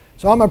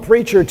So I'm a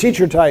preacher,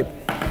 teacher type,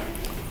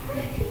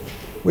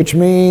 which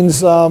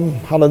means,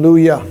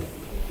 hallelujah,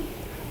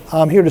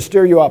 I'm here to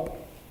stir you up.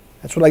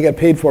 That's what I get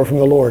paid for from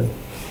the Lord.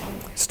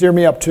 Steer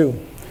me up too.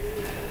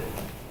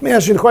 Let me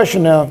ask you the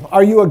question now.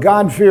 Are you a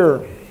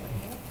God-fearer?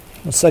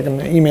 The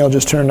second email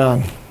just turned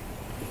on.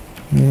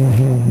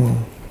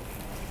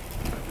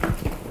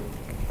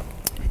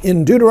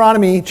 In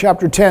Deuteronomy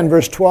chapter 10,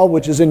 verse 12,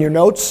 which is in your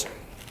notes.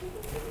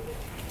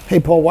 Hey,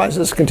 Paul, why is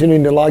this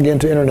continuing to log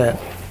into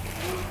internet?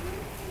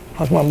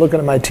 How come I'm looking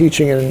at my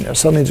teaching and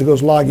suddenly it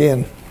goes log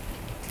in?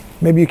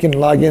 Maybe you can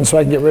log in so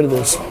I can get rid of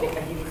this.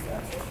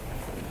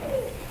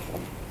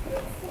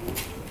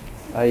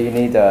 You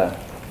need to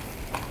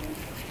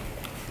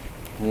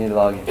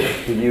log in.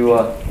 Could you?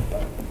 All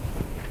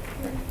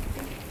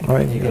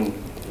right. You can.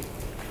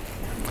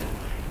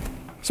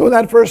 So in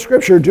that first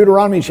scripture,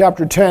 Deuteronomy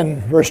chapter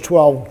 10, verse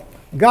 12,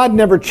 God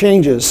never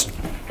changes.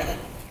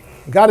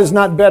 God is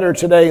not better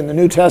today in the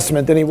New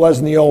Testament than he was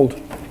in the Old.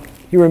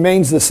 He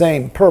remains the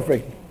same,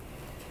 perfect.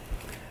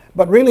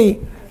 But really,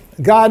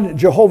 God,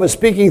 Jehovah,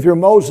 speaking through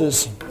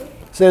Moses,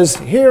 says,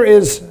 here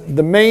is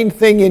the main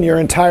thing in your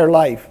entire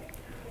life.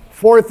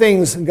 4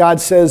 things God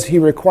says he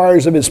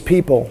requires of his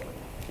people.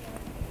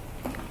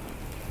 He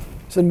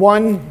said,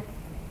 1,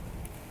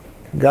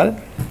 got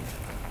it?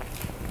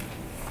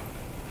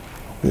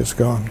 It's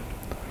gone.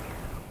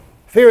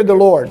 Fear the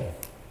Lord.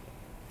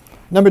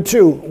 Number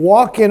 2,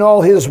 walk in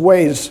all his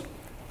ways.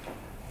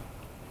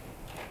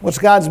 What's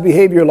God's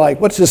behavior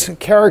like? What's his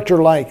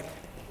character like?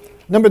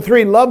 Number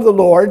 3, love the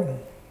Lord.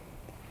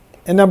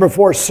 And number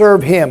 4,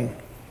 serve him.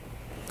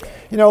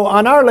 You know,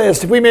 on our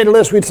list, if we made a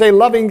list, we'd say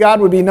loving God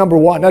would be number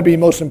 1. That'd be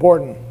most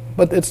important.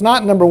 But it's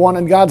not number 1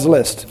 on God's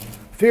list.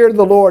 Fear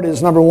the Lord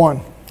is number 1.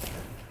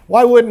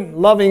 Why wouldn't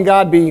loving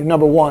God be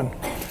number 1?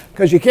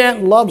 Because you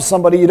can't love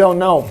somebody you don't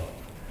know.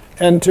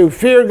 And to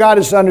fear God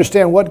is to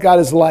understand what God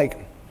is like,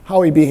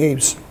 how he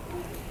behaves.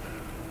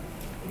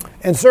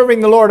 And serving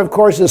the Lord, of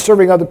course, is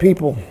serving other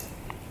people.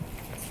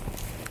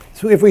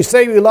 So if we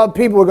say we love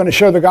people, we're going to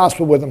share the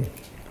gospel with them.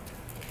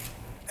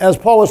 As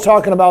Paul was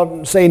talking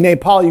about, say,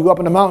 Nepal, you go up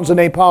in the mountains of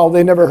Nepal,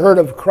 they never heard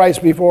of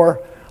Christ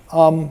before.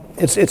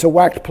 It's a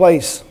whacked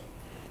place.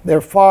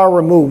 They're far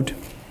removed.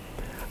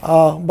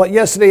 But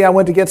yesterday I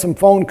went to get some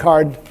phone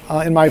card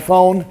in my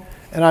phone,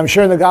 and I'm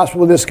sharing the gospel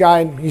with this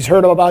guy. He's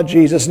heard about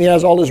Jesus, and he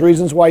has all his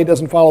reasons why he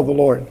doesn't follow the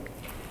Lord.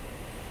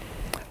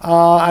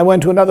 I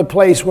went to another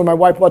place where my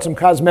wife bought some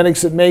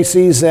cosmetics at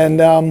Macy's,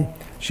 and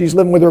she's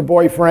living with her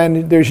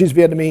boyfriend. She's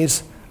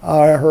Vietnamese.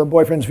 Her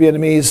boyfriend's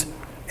Vietnamese.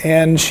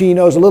 And she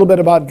knows a little bit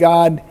about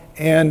God,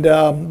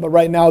 but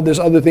right now there's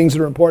other things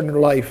that are important in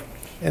her life,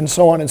 and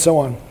so on and so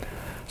on.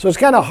 So it's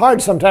kind of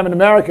hard sometime in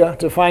America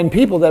to find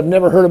people that have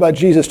never heard about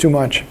Jesus too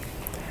much.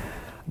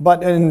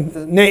 But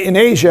in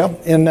Asia,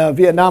 in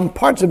Vietnam,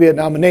 parts of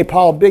Vietnam, and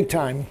Nepal big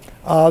time,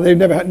 they've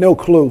never had no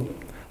clue.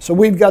 So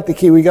we've got the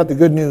key, we got the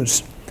good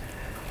news.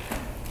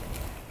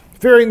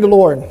 Fearing the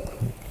Lord,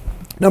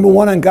 number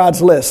 1 on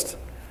God's list.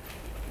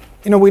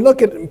 You know, we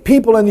look at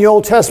people in the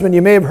Old Testament,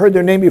 you may have heard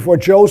their name before.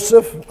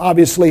 Joseph,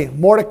 obviously,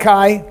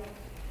 Mordecai,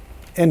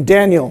 and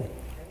Daniel.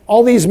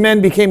 All these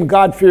men became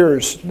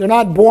God-fearers. They're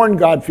not born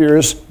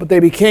God-fearers, but they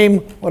became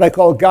what I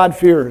call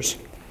God-fearers.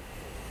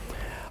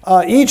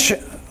 Each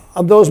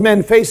of those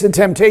men faced a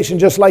temptation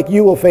just like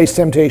you will face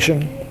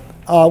temptation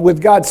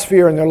with God's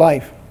fear in their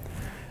life.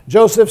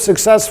 Joseph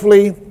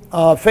successfully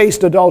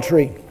faced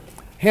adultery.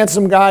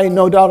 Handsome guy,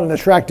 no doubt an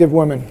attractive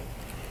woman.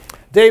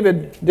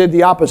 David did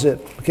the opposite.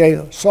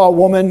 Okay, saw a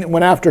woman,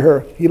 went after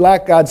her. He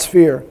lacked God's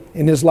fear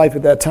in his life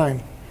at that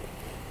time.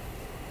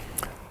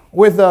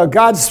 With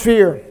God's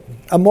fear,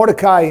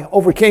 Mordecai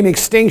overcame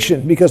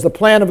extinction because the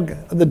plan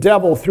of the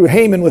devil through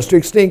Haman was to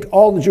extinct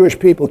all the Jewish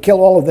people,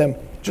 kill all of them,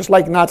 just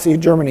like Nazi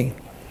Germany.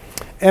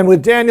 And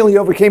with Daniel, he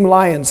overcame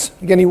lions.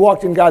 Again, he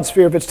walked in God's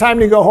fear. If it's time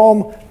to go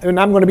home and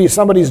I'm going to be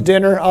somebody's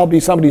dinner, I'll be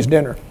somebody's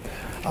dinner.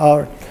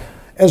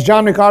 As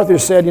John MacArthur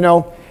said, you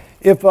know,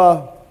 if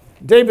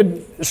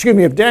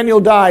Daniel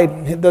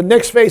died, the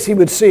next face he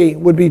would see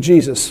would be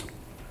Jesus.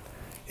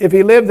 If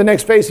he lived, the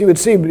next face he would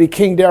see would be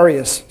King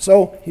Darius.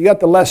 So he got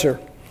the lesser,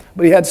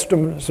 but he had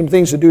some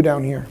things to do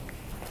down here.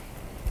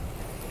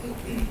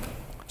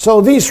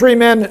 So these 3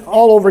 men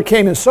all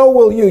overcame, and so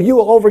will you. You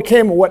will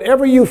overcome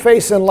whatever you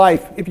face in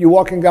life if you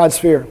walk in God's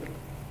fear.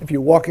 If you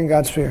walk in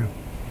God's fear.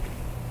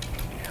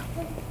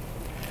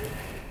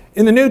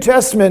 In the New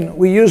Testament,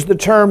 we use the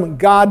term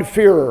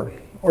God-fearer,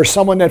 or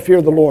someone that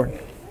feared the Lord.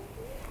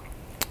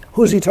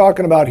 Who's he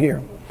talking about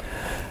here?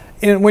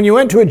 And when you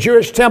went to a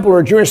Jewish temple or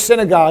a Jewish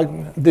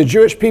synagogue, the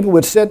Jewish people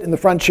would sit in the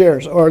front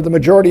chairs, or the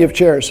majority of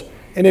chairs.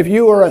 And if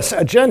you were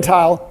a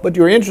Gentile, but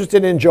you were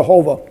interested in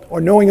Jehovah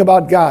or knowing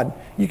about God,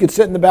 you could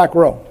sit in the back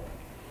row.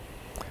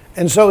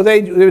 And so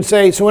they would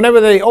say, so whenever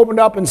they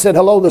opened up and said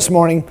hello this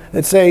morning,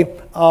 they'd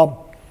say,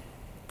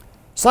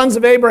 sons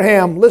of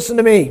Abraham, listen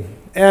to me,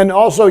 and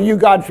also you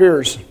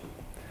God-fearers.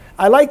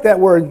 I like that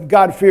word,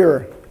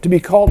 God-fearer, to be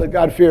called a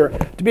God-fearer.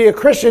 To be a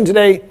Christian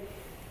today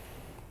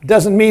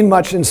doesn't mean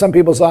much in some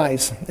people's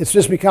eyes. It's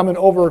just become an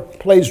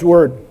overplayed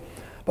word.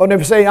 But when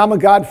we say, I'm a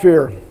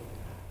God-fearer,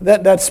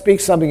 that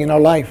speaks something in our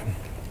life.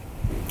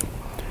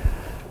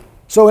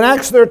 So in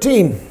Acts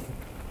 13,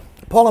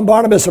 Paul and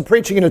Barnabas are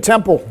preaching in a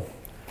temple.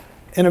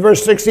 And in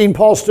verse 16,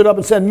 Paul stood up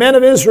and said, Men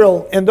of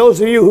Israel, and those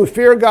of you who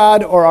fear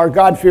God or are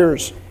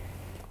God-fearers,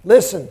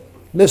 listen.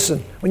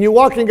 When you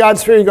walk in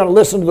God's fear, you're going to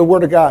listen to the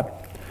Word of God.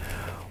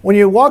 When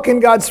you walk in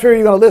God's fear,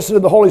 you're going to listen to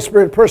the Holy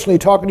Spirit personally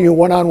talking to you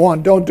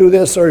one-on-one. Don't do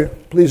this, or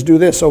please do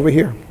this over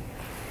here.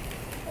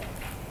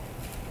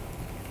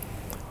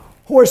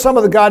 Who are some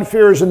of the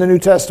God-fearers in the New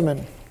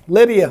Testament?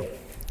 Lydia.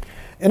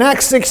 In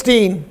Acts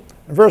 16,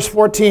 verse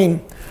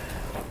 14,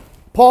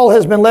 Paul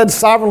has been led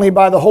sovereignly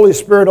by the Holy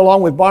Spirit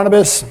along with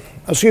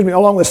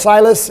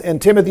Silas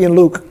and Timothy and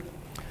Luke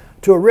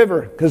to a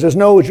river, because there's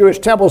no Jewish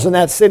temples in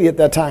that city at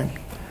that time.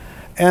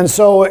 And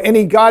so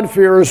any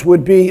God-fearers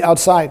would be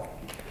outside.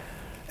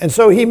 And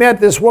so he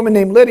met this woman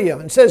named Lydia.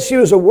 It says she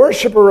was a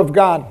worshiper of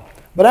God.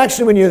 But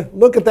actually when you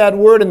look at that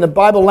word in the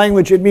Bible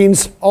language, it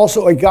means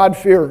also a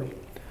God-fearer.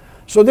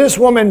 So this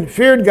woman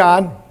feared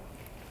God,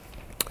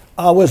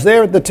 was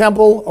there at the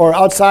temple or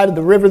outside of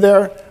the river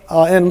there,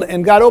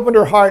 and God opened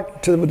her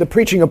heart to the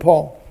preaching of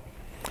Paul.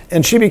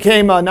 And she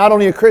became not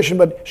only a Christian,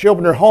 but she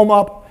opened her home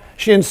up.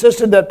 She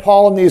insisted that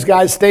Paul and these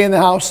guys stay in the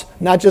house,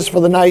 not just for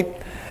the night,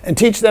 and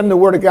teach them the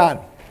Word of God.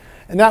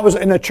 And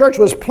the church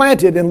was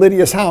planted in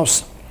Lydia's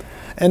house.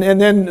 And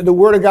then the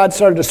Word of God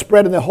started to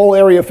spread in the whole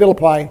area of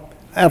Philippi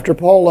after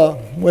Paul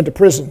went to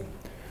prison.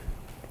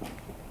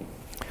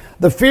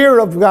 The fear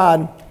of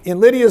God in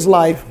Lydia's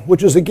life,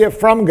 which was a gift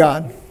from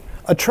God,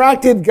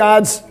 attracted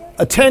God's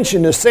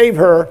attention to save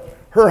her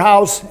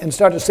house, and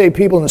start to save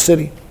people in the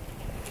city.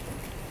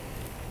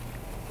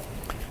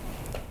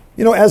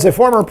 You know, as a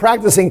former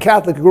practicing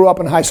Catholic who grew up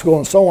in high school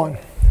and so on,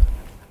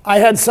 I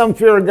had some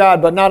fear of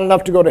God, but not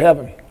enough to go to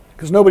heaven,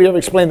 because nobody ever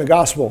explained the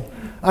gospel.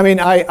 I mean,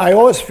 I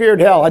always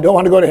feared hell. I don't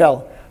want to go to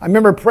hell. I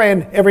remember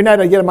praying every night.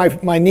 I'd get on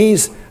my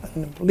knees,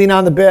 lean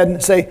on the bed,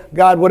 and say,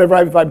 God, whatever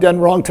I've done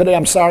wrong today,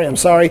 I'm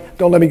sorry.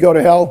 Don't let me go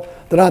to hell.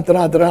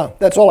 Da-da-da-da-da.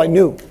 That's all I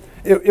knew.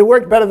 It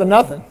worked better than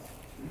nothing.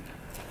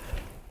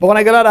 But when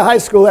I got out of high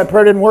school, that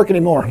prayer didn't work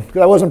anymore,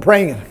 because I wasn't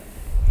praying it.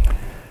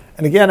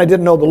 And again, I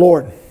didn't know the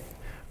Lord.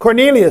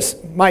 Cornelius,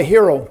 my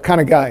hero kind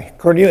of guy.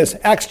 Cornelius,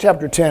 Acts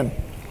chapter 10.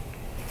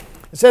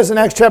 It says in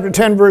Acts chapter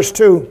 10, verse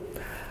 2,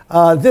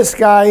 this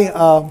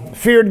guy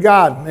feared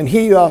God, and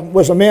he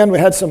was a man who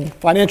had some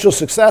financial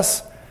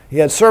success. He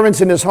had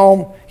servants in his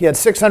home. He had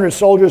 600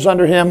 soldiers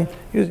under him.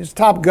 He was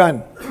top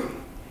gun.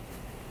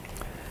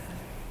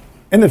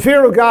 And the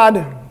fear of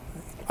God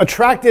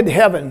attracted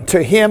heaven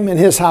to him and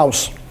his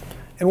house.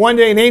 And one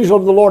day an angel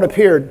of the Lord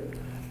appeared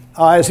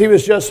as he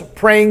was just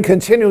praying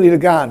continually to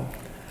God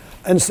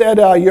and said,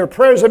 your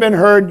prayers have been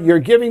heard, your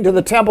giving to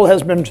the temple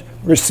has been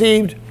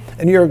received,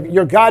 and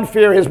your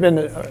God-fear has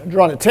been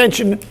drawn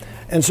attention.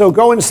 And so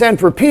go and send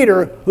for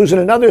Peter, who's in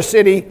another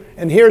city,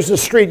 and here's the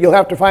street. You'll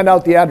have to find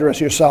out the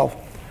address yourself.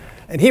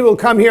 And he will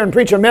come here and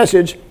preach a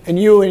message, and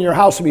you and your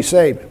house will be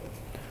saved.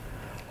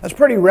 That's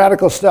pretty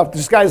radical stuff.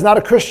 This guy's not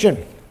a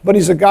Christian, but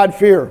he's a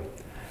God-fearer.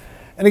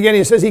 And again,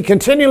 he says he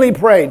continually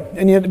prayed.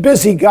 And he's a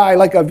busy guy,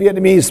 like a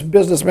Vietnamese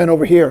businessman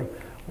over here.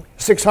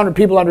 600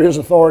 people under his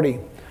authority.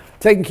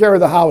 Taking care of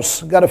the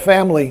house, got a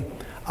family,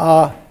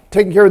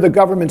 taking care of the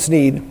government's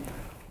need.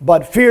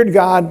 But feared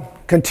God.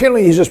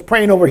 Continually, he's just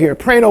praying over here,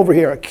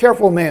 a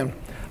careful man.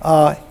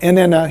 And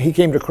then he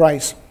came to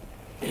Christ.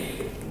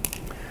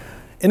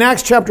 In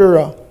Acts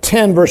chapter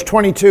 10, verse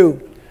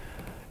 22,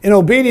 in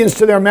obedience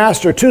to their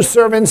master, 2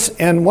 servants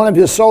and one of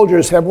his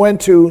soldiers have went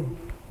to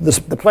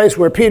the place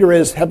where Peter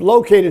is, have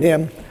located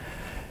him.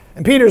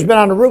 And Peter's been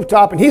on the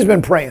rooftop and he's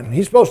been praying.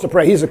 He's supposed to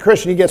pray. He's a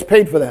Christian. He gets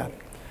paid for that.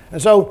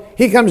 And so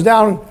he comes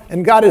down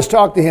and God has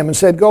talked to him and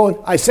said,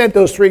 I sent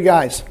those 3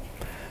 guys.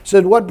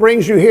 Said, what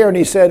brings you here? And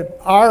he said,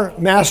 our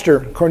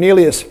master,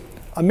 Cornelius,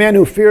 a man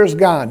who fears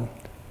God,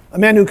 a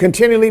man who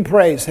continually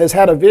prays, has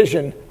had a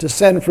vision to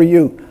send for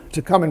you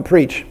to come and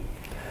preach.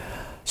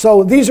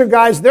 So these are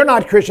guys, they're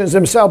not Christians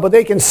themselves, but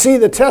they can see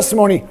the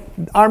testimony.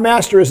 Our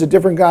master is a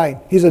different guy.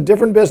 He's a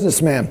different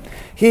businessman.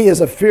 He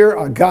is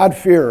a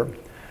God-fearer.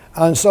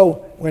 And so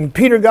when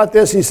Peter got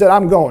this, he said,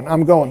 I'm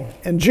going.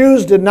 And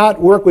Jews did not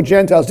work with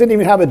Gentiles, didn't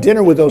even have a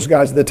dinner with those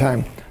guys at the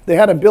time. They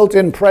had a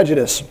built-in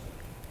prejudice.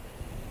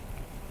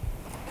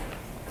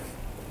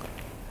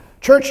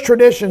 Church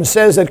tradition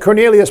says that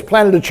Cornelius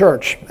planted a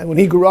church. And when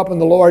he grew up in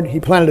the Lord, he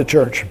planted a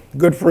church.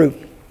 Good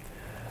fruit.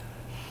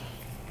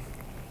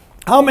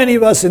 How many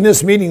of us in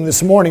this meeting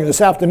this morning,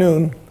 this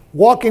afternoon,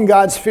 walk in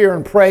God's fear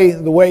and pray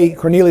the way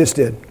Cornelius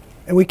did?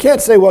 And we can't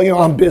say, well,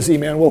 I'm busy,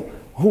 man. Well,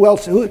 who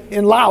else?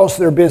 In Laos,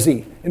 they're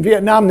busy. In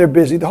Vietnam, they're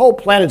busy. The whole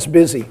planet's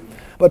busy.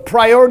 But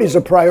priorities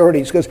are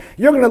priorities, because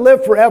you're going to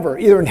live forever,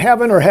 either in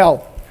heaven or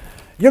hell.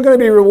 You're going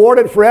to be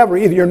rewarded forever.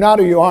 Either you're not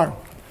or you are.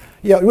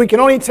 We can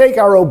only take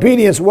our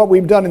obedience, what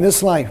we've done in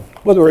this life,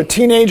 whether we're a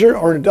teenager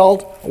or an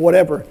adult or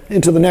whatever,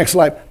 into the next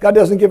life. God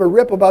doesn't give a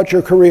rip about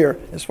your career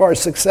as far as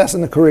success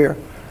in the career.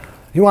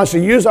 He wants to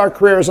use our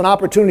career as an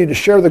opportunity to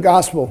share the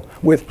gospel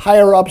with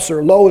higher ups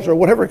or lows or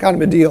whatever kind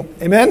of a deal.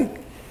 Amen?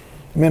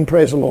 Amen.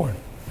 Praise the Lord.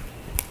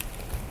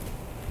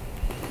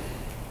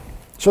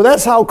 So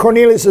that's how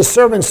Cornelius'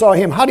 servant saw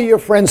him. How do your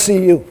friends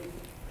see you?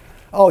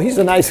 Oh, he's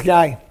a nice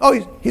guy.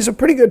 Oh, he's a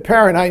pretty good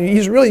parent.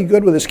 He's really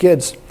good with his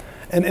kids.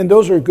 And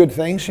those are good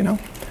things, you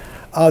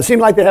know. Seem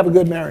like they have a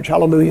good marriage.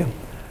 Hallelujah.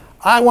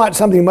 I want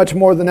something much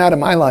more than that in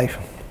my life.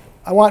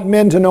 I want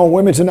men to know,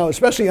 women to know,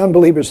 especially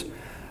unbelievers,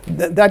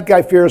 that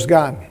guy fears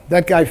God.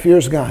 That guy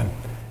fears God.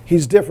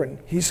 He's different.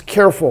 He's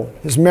careful.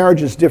 His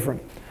marriage is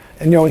different.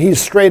 And, you know,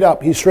 he's straight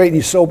up. He's straight.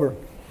 He's sober.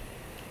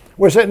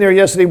 We're sitting there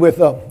yesterday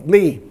with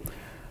Lee,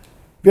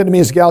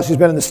 Vietnamese gal. She's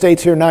been in the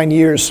States here 9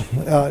 years.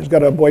 She's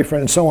got a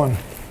boyfriend and so on.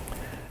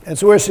 And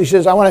so she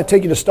says, I want to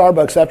take you to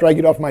Starbucks after I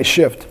get off my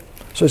shift.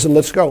 So I said,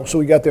 let's go. So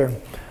we got there.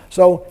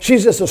 So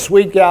she's just a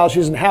sweet gal.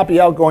 She's a happy,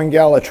 outgoing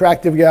gal,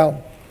 attractive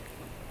gal.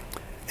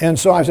 And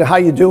so I said, how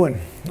you doing?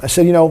 I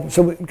said, you know,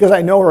 so because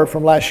I know her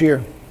from last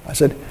year. I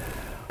said,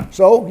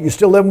 so you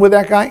still living with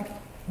that guy?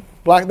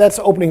 That's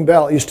the opening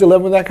bell. You still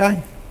living with that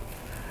guy?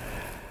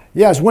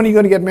 Yes. When are you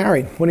going to get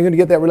married? When are you going to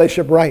get that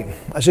relationship right?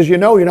 I says, you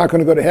know you're not going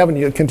to go to heaven.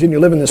 You continue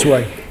living this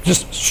way.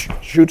 Just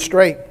shoot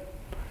straight.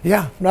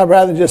 Yeah, not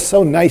rather than just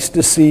so nice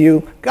to see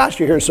you. Gosh,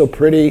 your hair's so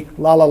pretty.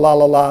 La, la, la,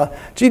 la, la.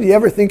 Gee, do you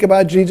ever think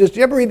about Jesus? Do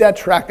you ever read that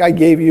tract I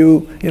gave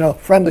you? You know,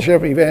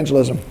 Friendship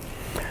Evangelism.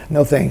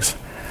 No thanks.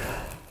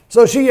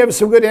 So she gave us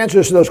some good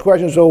answers to those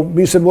questions. So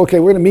we said, well, okay,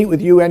 we're going to meet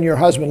with you and your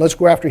husband. Let's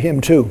go after him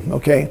too,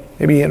 okay?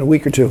 Maybe in a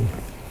week or two.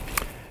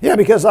 Yeah,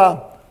 because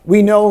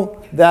we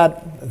know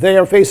that they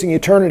are facing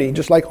eternity,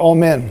 just like all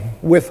men,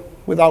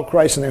 without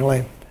Christ in their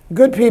life.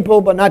 Good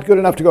people, but not good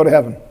enough to go to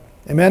heaven.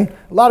 Amen?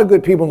 A lot of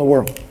good people in the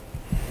world.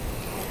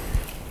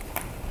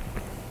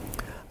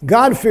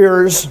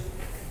 God-fearers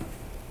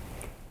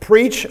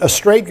preach a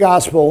straight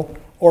gospel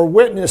or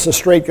witness a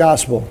straight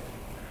gospel.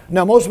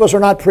 Now, most of us are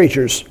not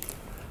preachers,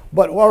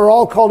 but we're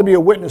all called to be a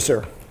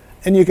witnesser.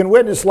 And you can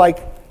witness like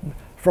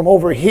from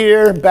over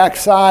here,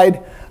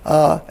 backside.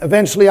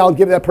 Eventually, I'll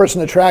give that person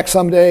a tract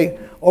someday,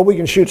 or we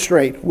can shoot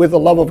straight with the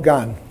love of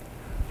God.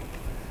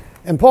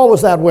 And Paul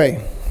was that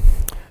way.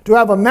 To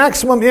have a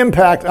maximum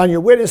impact on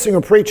your witnessing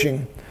or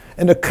preaching,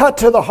 and to cut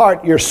to the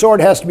heart, your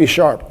sword has to be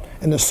sharp.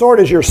 And the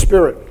sword is your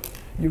spirit.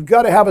 You've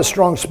got to have a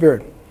strong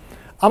spirit.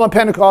 I'm a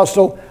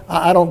Pentecostal.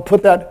 I don't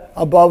put that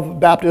above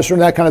Baptist or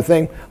that kind of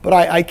thing, but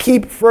I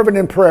keep fervent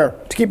in prayer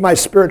to keep my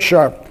spirit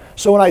sharp.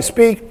 So when I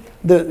speak,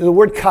 the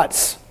word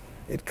cuts.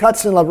 It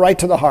cuts in love right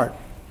to the heart.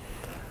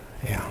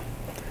 Yeah.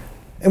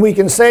 And we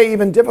can say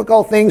even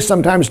difficult things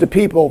sometimes to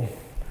people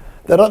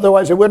that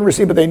otherwise they wouldn't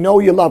receive, but they know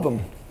you love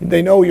them.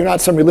 They know you're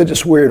not some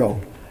religious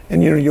weirdo,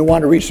 and you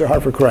want to reach their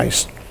heart for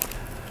Christ.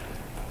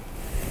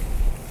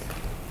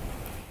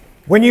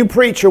 When you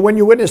preach or when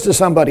you witness to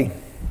somebody,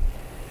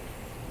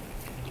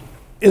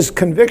 does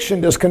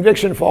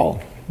conviction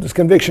fall? Does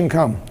conviction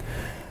come?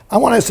 I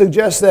want to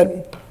suggest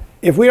that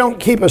if we don't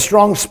keep a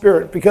strong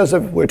spirit because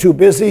we're too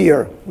busy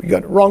or we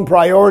got wrong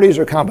priorities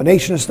or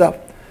combination of stuff,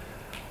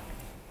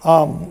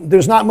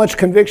 there's not much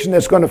conviction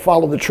that's going to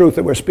follow the truth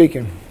that we're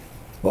speaking.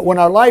 But when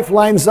our life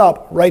lines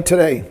up right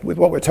today with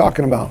what we're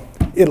talking about,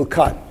 it'll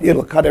cut.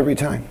 It'll cut every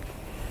time.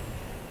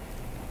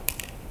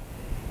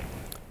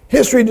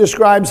 History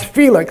describes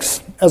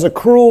Felix as a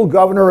cruel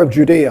governor of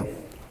Judea.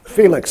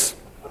 Felix,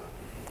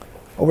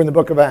 over in the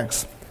book of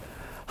Acts.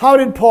 How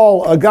did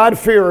Paul, a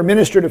God-fearer,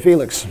 minister to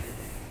Felix?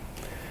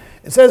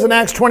 It says in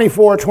Acts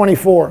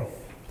 24:24,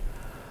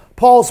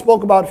 Paul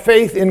spoke about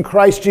faith in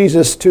Christ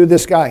Jesus to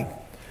this guy.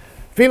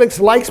 Felix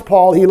likes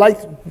Paul. He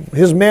liked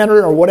his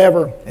manner or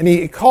whatever, and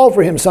he called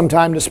for him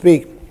sometime to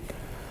speak.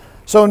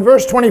 So in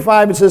verse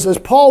 25 it says, as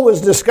Paul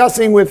was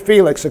discussing with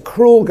Felix, a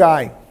cruel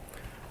guy,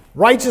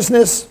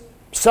 righteousness,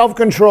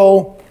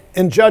 self-control,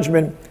 and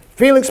judgment,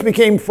 Felix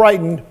became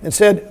frightened and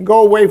said,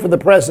 go away for the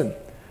present.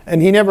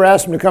 And he never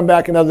asked him to come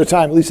back another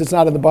time. At least it's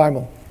not in the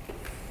Bible.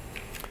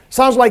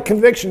 Sounds like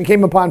conviction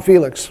came upon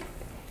Felix.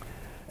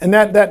 And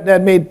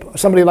that made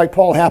somebody like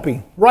Paul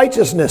happy.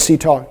 Righteousness, he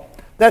taught.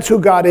 That's who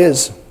God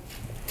is.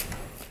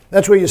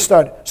 That's where you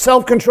start.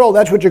 Self-control,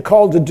 that's what you're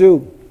called to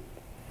do.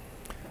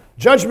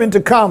 Judgment to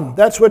come,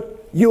 that's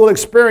what you will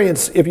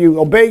experience if you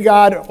obey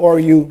God or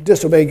you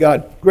disobey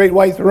God. Great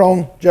white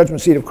throne, judgment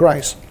seat of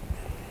Christ.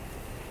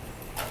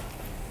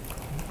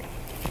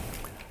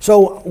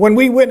 So when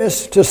we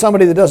witness to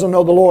somebody that doesn't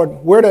know the Lord,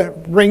 we're to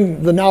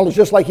bring the knowledge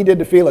just like he did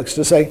to Felix,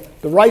 to say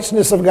the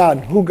righteousness of God,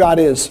 who God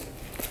is.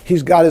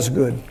 God is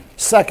good.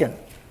 Second,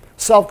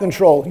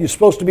 self-control. You're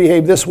supposed to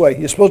behave this way.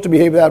 You're supposed to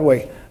behave that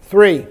way.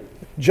 3,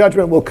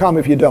 judgment will come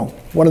if you don't.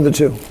 One of the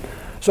two.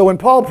 So when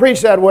Paul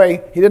preached that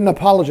way, he didn't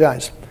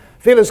apologize.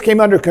 Felix came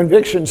under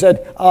conviction,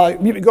 said,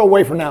 you go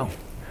away for now,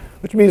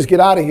 which means get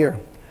out of here.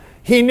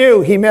 He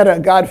knew he met a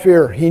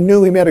God-fearer. He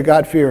knew he met a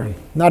God-fearer,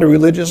 not a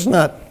religious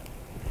nut.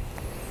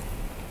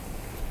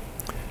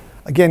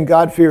 Again,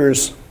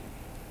 God-fearers,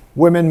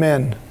 women,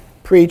 men,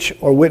 preach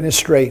or witness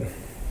straight.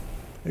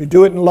 You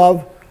do it in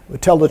love, we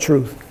tell the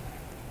truth.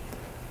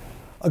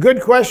 A good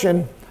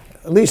question,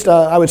 at least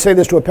I would say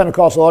this to a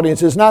Pentecostal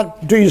audience, is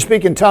not, do you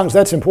speak in tongues?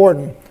 That's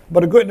important.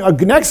 But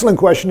an excellent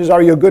question is,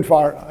 are you a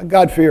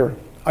God-fearer?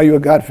 Are you a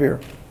God-fearer?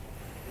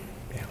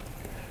 Yeah.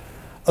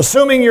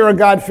 Assuming you're a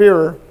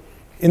God-fearer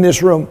in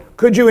this room,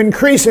 could you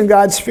increase in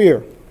God's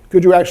fear?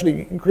 Could you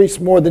actually increase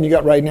more than you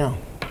got right now?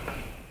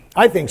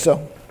 I think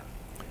so.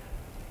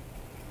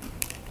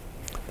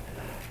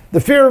 The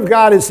fear of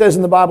God, it says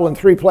in the Bible in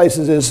 3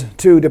 places, is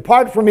to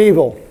depart from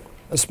evil,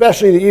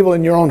 especially the evil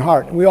in your own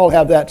heart. We all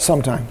have that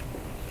sometime.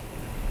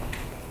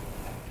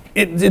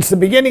 It's the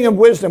beginning of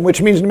wisdom,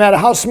 which means no matter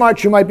how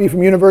smart you might be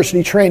from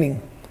university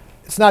training,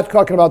 it's not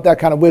talking about that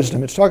kind of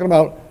wisdom. It's talking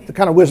about the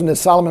kind of wisdom that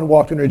Solomon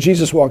walked in or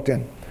Jesus walked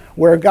in,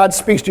 where God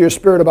speaks to your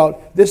spirit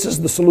about this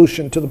is the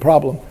solution to the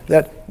problem,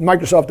 that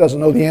Microsoft doesn't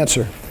know the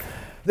answer.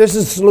 This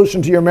is the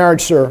solution to your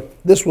marriage, sir.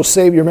 This will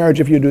save your marriage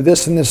if you do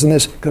this and this and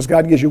this, because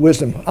God gives you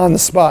wisdom on the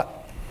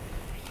spot.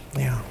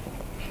 Yeah.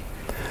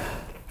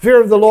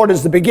 Fear of the Lord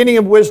is the beginning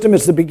of wisdom,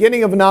 it's the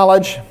beginning of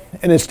knowledge,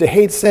 and it's to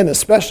hate sin,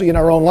 especially in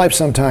our own life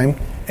sometime,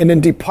 and then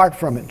depart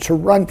from it, to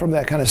run from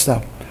that kind of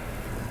stuff.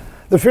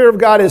 The fear of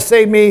God has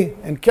saved me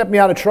and kept me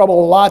out of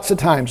trouble lots of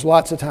times.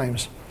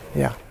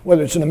 Yeah,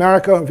 whether it's in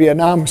America,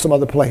 Vietnam, some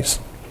other place.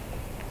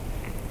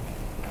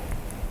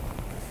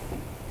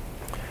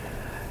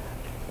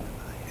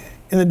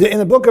 In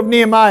the book of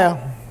Nehemiah,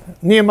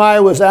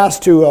 Nehemiah was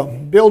asked to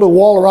build a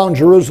wall around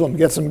Jerusalem,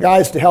 get some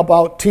guys to help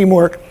out,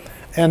 teamwork,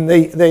 and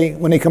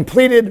when they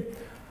completed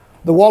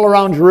the wall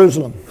around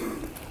Jerusalem,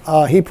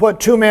 he put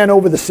 2 men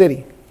over the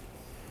city.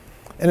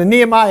 And in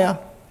Nehemiah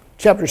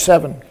chapter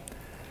 7,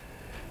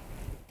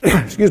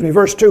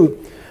 verse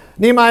 2,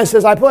 Nehemiah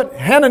says, I put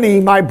Hanani,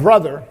 my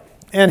brother,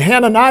 and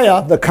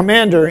Hananiah, the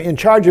commander, in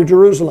charge of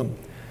Jerusalem.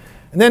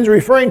 And then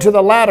referring to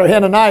the latter,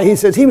 Hananiah, he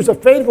says, he was a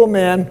faithful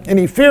man, and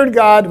he feared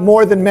God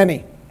more than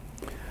many.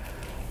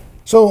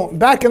 So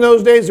back in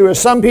those days, there were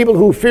some people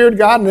who feared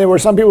God, and there were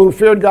some people who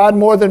feared God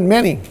more than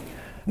many.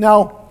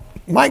 Now,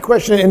 my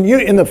question,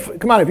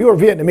 come on, if you were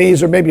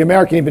Vietnamese or maybe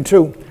American even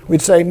too,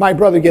 we'd say, my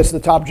brother gets the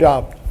top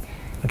job,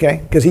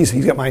 okay? Because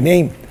he's got my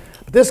name.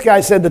 But this guy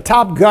said the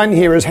top gun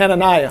here is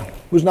Hananiah,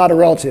 who's not a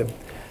relative,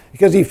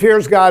 because he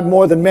fears God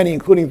more than many,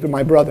 including through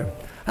my brother.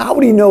 How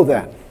would he know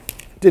that?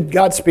 Did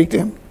God speak to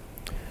him?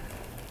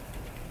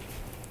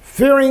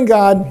 Fearing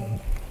God,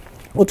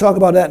 we'll talk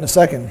about that in a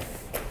second.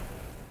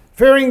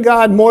 Fearing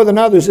God more than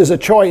others is a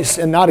choice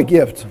and not a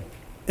gift.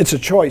 It's a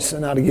choice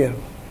and not a gift.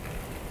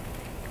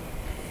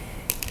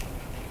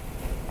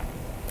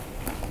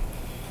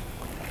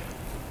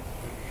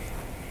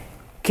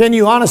 Can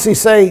you honestly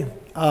say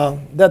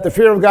that the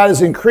fear of God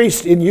has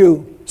increased in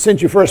you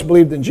since you first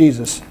believed in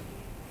Jesus?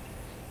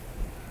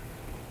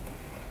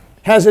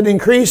 Has it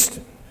increased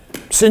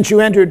since you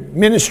entered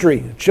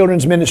ministry,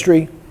 children's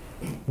ministry,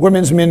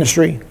 women's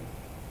ministry?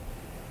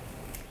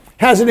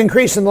 Has it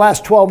increased in the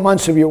last 12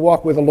 months of your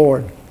walk with the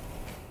Lord?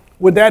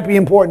 Would that be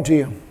important to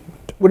you?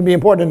 Would it be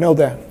important to know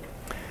that?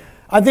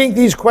 I think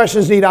these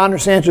questions need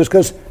honest answers,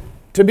 because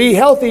to be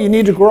healthy, you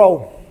need to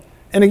grow.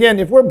 And again,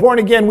 if we're born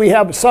again, we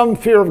have some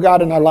fear of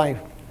God in our life.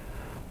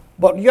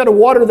 But you got to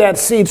water that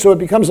seed so it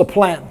becomes a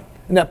plant.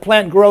 And that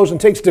plant grows and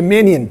takes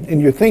dominion in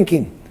your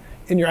thinking,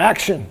 in your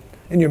action,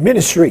 in your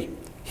ministry.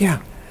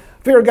 Yeah.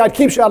 Fear of God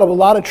keeps you out of a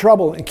lot of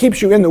trouble and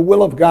keeps you in the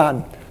will of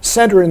God,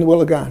 centered in the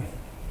will of God.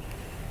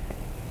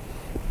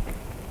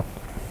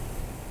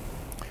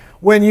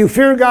 When you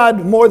fear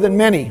God more than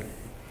many,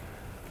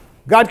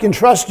 God can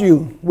trust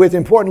you with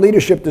important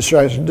leadership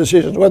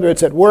decisions, whether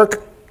it's at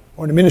work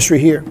or in the ministry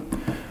here.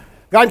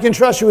 God can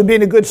trust you with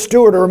being a good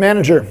steward or a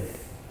manager.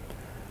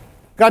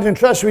 God can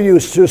trust you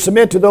to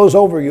submit to those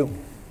over you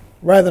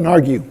rather than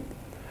argue.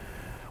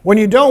 When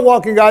you don't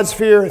walk in God's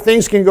fear,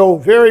 things can go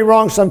very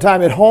wrong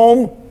sometime at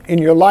home, in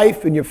your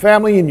life, in your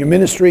family, in your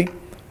ministry.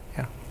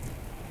 Yeah.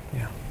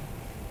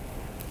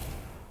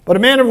 But a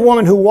man or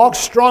woman who walks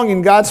strong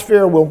in God's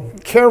fear will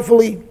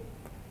carefully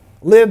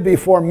live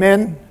before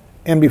men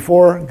and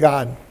before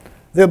God.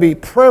 They'll be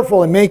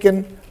prayerful in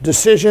making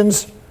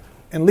decisions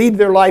and lead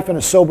their life in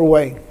a sober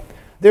way.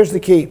 There's the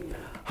key.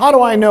 How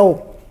do I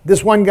know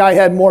this one guy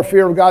had more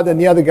fear of God than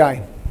the other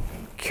guy?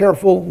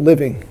 Careful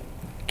living.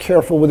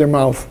 Careful with their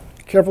mouth.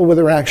 Careful with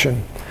their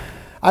action.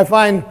 I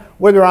find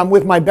whether I'm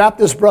with my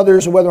Baptist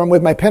brothers or whether I'm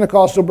with my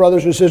Pentecostal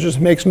brothers or sisters,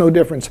 it makes no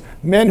difference.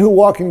 Men who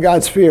walk in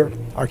God's fear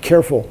are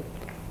careful.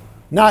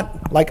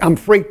 Not like I'm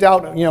freaked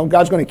out,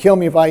 God's going to kill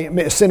me if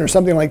I sin or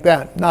something like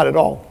that. Not at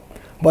all.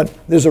 But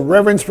there's a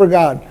reverence for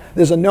God.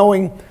 There's a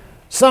knowing,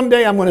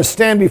 someday I'm going to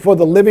stand before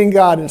the living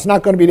God, and it's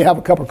not going to be to have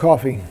a cup of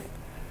coffee.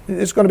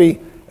 He's going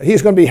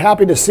to be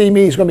happy to see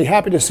me. He's going to be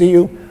happy to see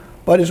you.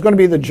 But it's going to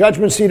be the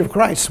judgment seat of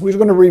Christ. He's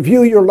going to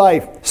review your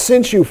life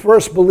since you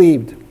first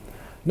believed.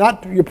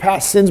 Not your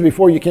past sins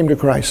before you came to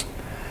Christ.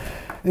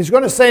 And he's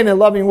going to say in a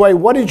loving way,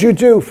 what did you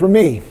do for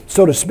me,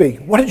 so to speak?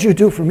 What did you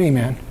do for me,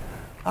 man?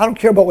 I don't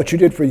care about what you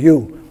did for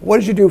you. What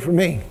did you do for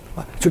me?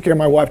 I took care of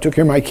my wife, took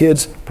care of my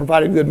kids,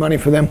 provided good money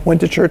for them,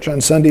 went to church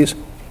on Sundays.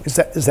 Is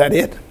that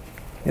it?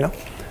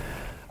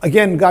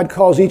 Again, God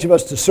calls each of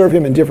us to serve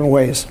him in different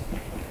ways.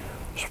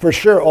 For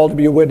sure, all to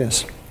be a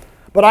witness.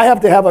 But I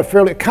have to have a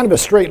fairly kind of a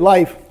straight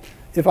life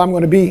if I'm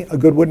going to be a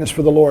good witness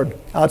for the Lord.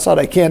 Outside,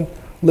 I can't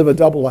live a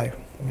double life.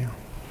 Yeah.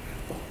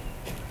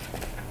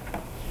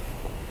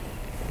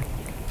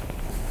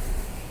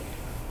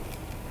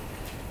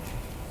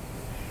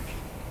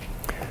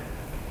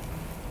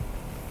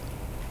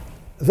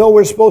 though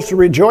we're supposed to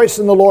rejoice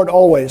in the Lord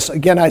always,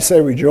 again I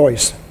say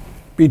rejoice.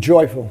 Be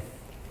joyful.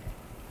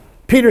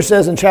 Peter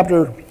says in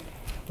 1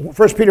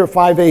 Peter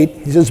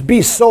 5:8, he says,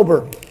 be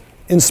sober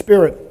in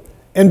spirit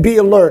and be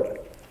alert,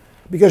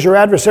 because your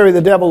adversary,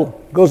 the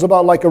devil, goes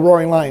about like a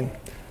roaring lion,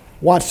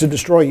 wants to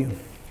destroy you.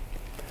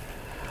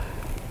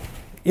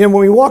 You know,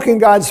 when we walk in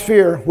God's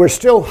fear, we're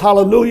still,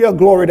 hallelujah,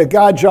 glory to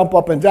God, jump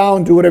up and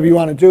down, do whatever you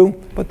want to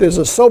do, but there's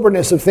a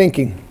soberness of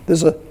thinking.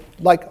 There's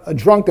like a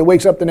drunk that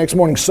wakes up the next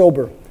morning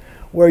sober,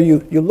 where you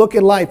look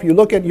at life, you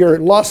look at your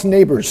lost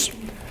neighbors,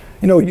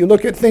 you know, you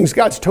look at things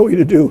God's told you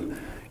to do.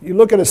 You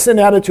look at a sin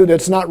attitude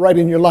that's not right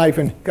in your life,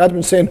 and God's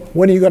been saying,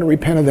 when are you going to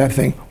repent of that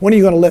thing? When are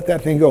you going to let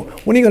that thing go?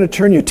 When are you going to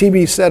turn your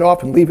TV set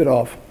off and leave it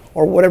off?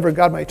 Or whatever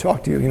God might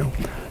talk to you, you know.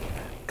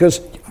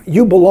 Because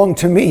you belong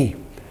to me.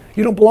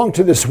 You don't belong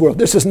to this world.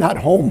 This is not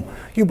home.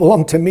 You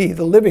belong to me,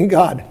 the living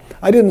God.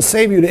 I didn't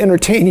save you to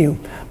entertain you,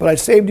 but I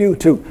saved you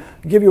to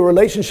give you a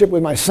relationship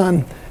with my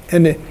Son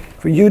and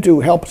for you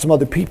to help some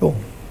other people.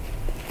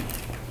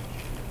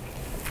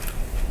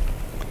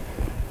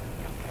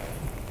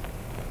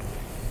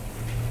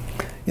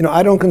 You know,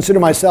 I don't consider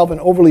myself an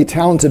overly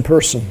talented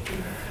person,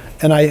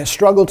 and I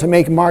struggled to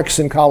make marks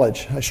in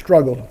college. I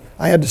struggled.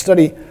 I had to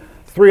study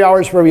 3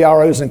 hours for every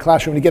hour I was in the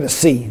classroom to get a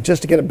C,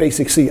 just to get a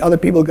basic C. Other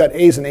people got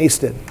A's and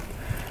aced it.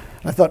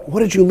 And I thought, what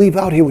did you leave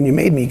out here when you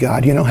made me,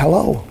 God? You know,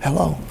 hello.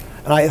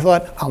 And I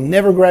thought, I'll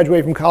never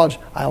graduate from college.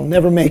 I'll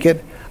never make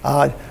it.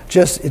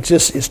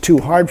 It's too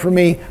hard for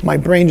me. My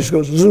brain just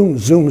goes zoom,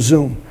 zoom,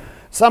 zoom.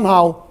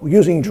 Somehow,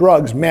 using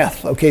drugs,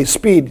 meth,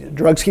 speed,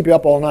 drugs keep you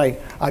up all night.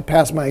 I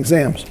passed my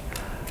exams.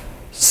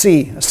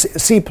 C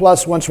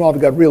plus, once in a while I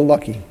got real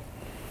lucky.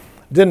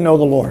 Didn't know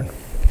the Lord.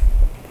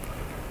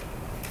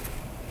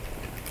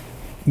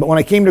 But when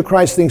I came to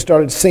Christ, things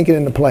started sinking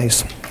into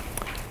place.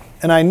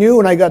 And I knew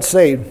when I got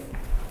saved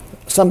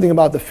something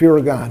about the fear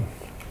of God.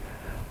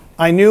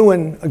 I knew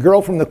when a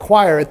girl from the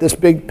choir at this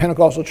big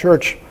Pentecostal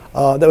church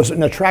that was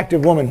an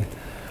attractive woman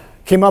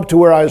came up to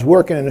where I was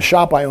working in a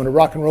shop I owned, a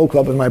rock and roll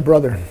club with my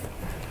brother.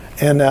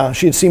 And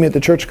she had seen me at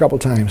the church a couple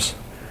times.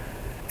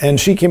 And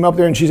she came up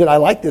there and she said, I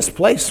like this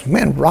place.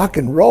 Man, rock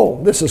and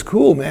roll. This is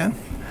cool, man.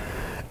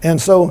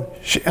 And so,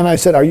 I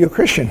said, are you a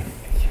Christian?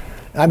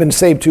 I've been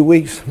saved 2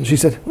 weeks. And she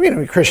said, what do you mean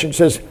I'm a Christian? She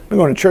says, I've been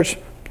going to church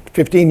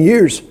 15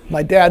 years.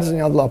 My dad's an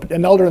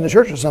elder in the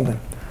church or something.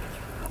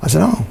 I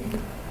said,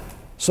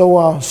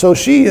 oh. So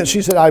she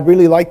said, I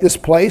really like this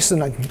place,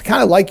 and I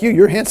kind of like you.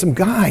 You're a handsome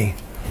guy.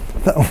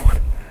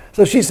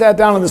 So she sat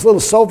down on this little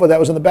sofa that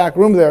was in the back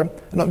room there.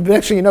 And the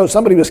next thing you know,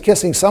 somebody was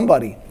kissing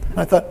somebody. And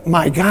I thought,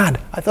 my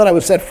God, I thought I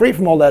was set free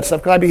from all that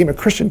stuff because I became a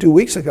Christian 2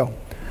 weeks ago.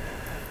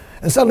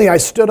 And suddenly I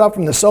stood up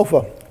from the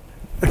sofa.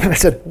 And I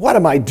said, what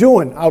am I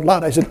doing? Out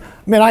loud. I said,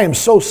 man, I am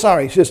so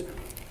sorry. She says,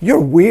 you're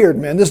weird,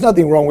 man. There's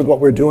nothing wrong with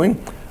what we're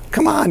doing.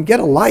 Come on, get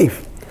a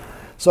life.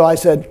 So I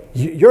said,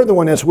 you're the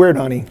one that's weird,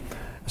 honey.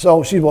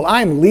 So she said, well,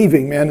 I'm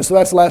leaving, man. And so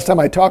that's the last time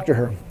I talked to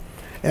her.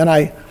 And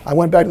I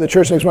went back to the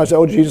church next morning. I said,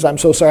 oh, Jesus, I'm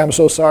so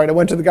sorry. And I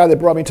went to the guy that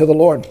brought me to the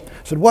Lord.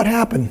 I said, what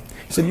happened?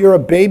 He said, you're a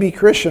baby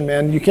Christian,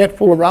 man. You can't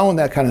fool around with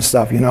that kind of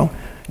stuff, you know.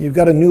 You've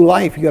got a new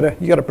life. You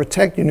got to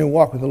protect your new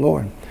walk with the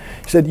Lord.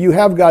 He said, you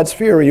have God's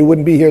fear or you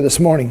wouldn't be here this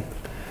morning.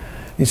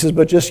 He says,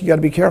 but just you got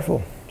to be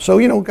careful. So,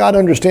 you know, God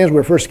understands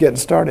we're first getting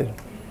started.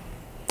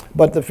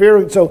 But the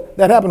fear, so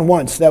that happened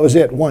once. That was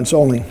it, once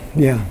only.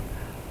 Yeah.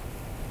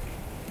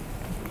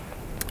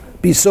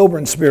 Be sober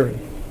in spirit.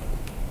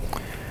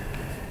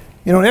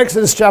 You know, in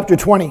Exodus chapter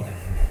 20,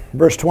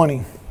 verse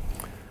 20,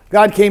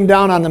 God came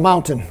down on the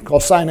mountain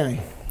called Sinai.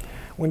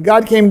 When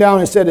God came down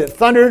and said it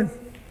thundered,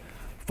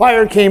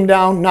 fire came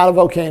down, not a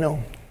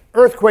volcano,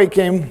 earthquake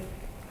came,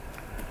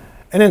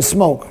 and then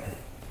smoke.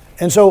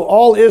 And so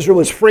all Israel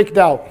was freaked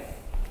out.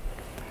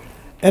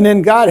 And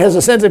then God has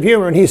a sense of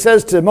humor, and he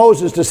says to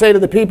Moses to say to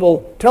the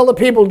people, tell the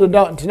people to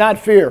not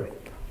fear.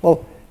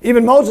 Well,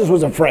 even Moses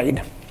was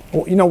afraid.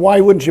 Well, you know,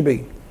 why wouldn't you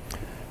be?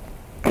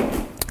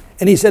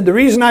 And he said, the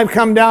reason I've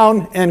come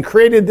down and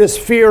created this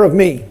fear of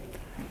me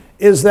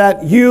is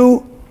that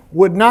you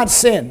would not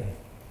sin.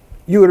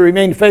 You would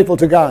remain faithful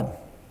to God.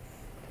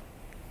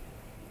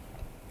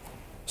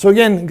 So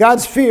again,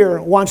 God's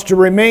fear wants to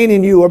remain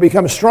in you or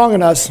become strong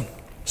in us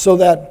so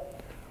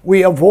that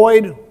we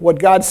avoid what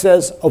God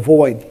says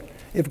avoid.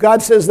 If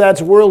God says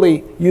that's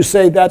worldly, you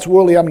say that's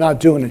worldly, I'm not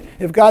doing it.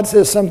 If God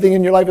says something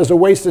in your life is a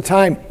waste of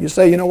time, you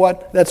say, you know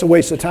what, that's a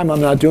waste of time, I'm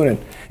not doing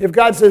it. If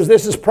God says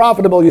this is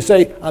profitable, you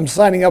say, I'm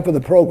signing up for the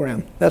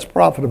program. That's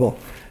profitable.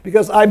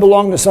 Because I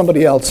belong to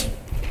somebody else.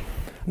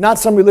 Not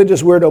some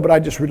religious weirdo, but I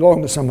just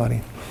belong to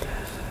somebody.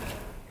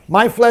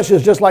 My flesh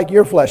is just like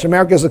your flesh.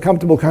 America's a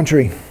comfortable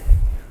country.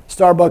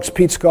 Starbucks,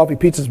 pizza, coffee,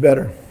 pizza's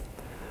better.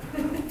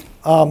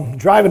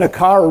 Driving a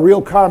car, a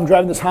real car, I'm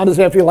driving this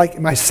Honda, I feel like,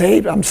 am I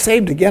saved? I'm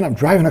saved again, I'm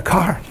driving a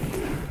car.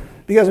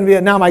 Because in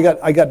Vietnam, I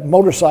got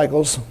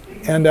motorcycles,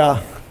 and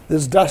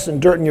there's dust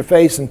and dirt in your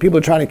face, and people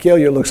are trying to kill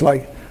you, it looks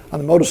like, on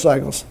the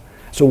motorcycles.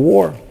 It's a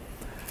war.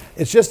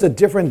 It's just a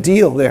different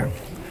deal there.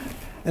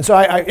 And so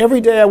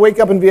every day I wake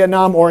up in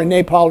Vietnam or in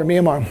Nepal or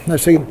Myanmar, and I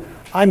say,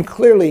 I'm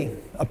clearly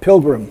a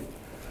pilgrim.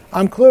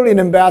 I'm clearly an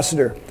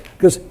ambassador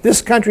because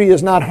this country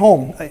is not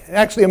home.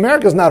 Actually,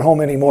 America's not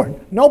home anymore.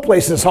 No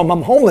place is home.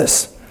 I'm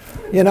homeless,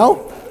 you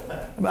know.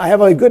 I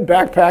have a good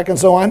backpack and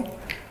so on.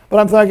 But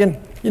I'm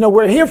thinking,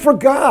 we're here for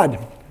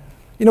God.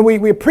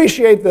 We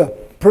appreciate the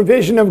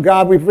provision of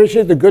God. We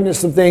appreciate the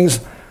goodness of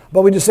things.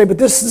 But we just say, but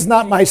this is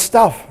not my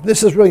stuff.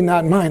 This is really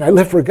not mine. I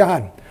live for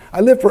God.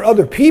 I live for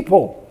other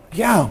people.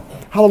 Yeah,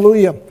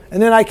 hallelujah.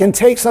 And then I can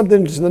take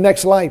something to the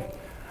next life.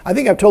 I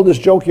think I've told this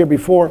joke here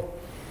before.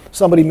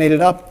 Somebody made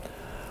it up.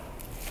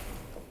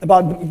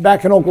 About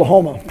back in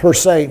Oklahoma, per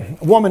se.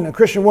 A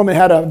Christian woman,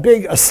 had a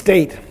big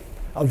estate,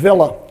 a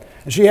villa.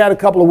 And she had a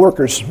couple of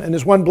workers. And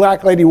this one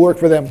black lady worked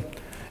for them.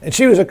 And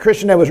she was a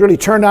Christian that was really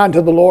turned on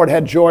to the Lord,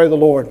 had joy of the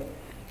Lord.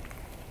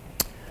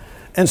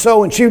 And so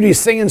when she would be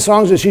singing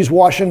songs as she's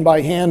washing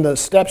by hand the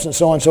steps and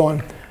so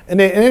on.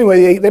 And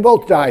anyway, they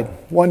both died,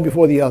 one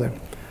before the other.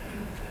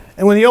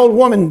 And when the old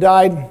woman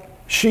died,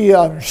 she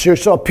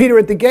saw Peter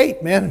at the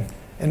gate, man.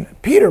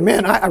 And Peter,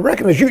 man, I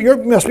recognize you. You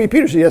must be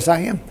Peter. She said, yes, I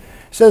am. He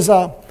says,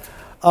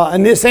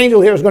 and this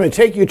angel here is going to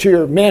take you to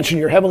your mansion,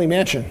 your heavenly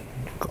mansion.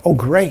 Oh,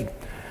 great.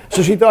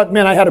 So she thought,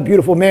 man, I had a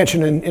beautiful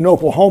mansion in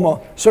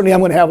Oklahoma. Certainly I'm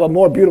going to have a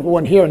more beautiful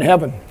one here in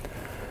heaven. He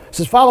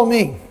says, follow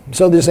me.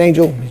 So this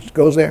angel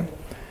goes there.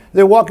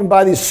 They're walking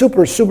by these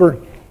super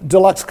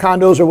deluxe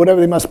condos or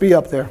whatever they must be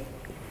up there.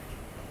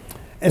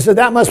 And said,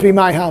 that must be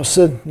my house.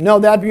 Said, no,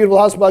 that beautiful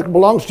house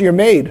belongs to your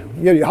maid,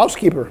 your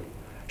housekeeper.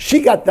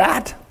 She got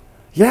that?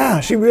 Yeah,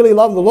 she really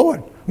loved the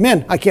Lord.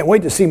 Man, I can't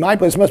wait to see my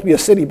place. It must be a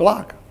city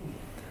block.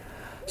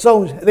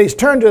 So they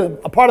turned to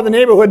a part of the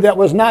neighborhood that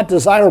was not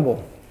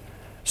desirable.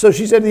 So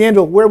she said to the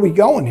angel, where are we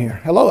going here?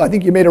 Hello, I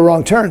think you made a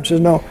wrong turn. She says,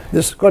 no,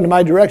 this, according to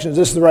my directions,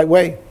 this is the right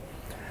way.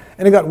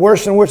 And it got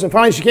worse and worse. And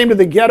finally she came to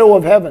the ghetto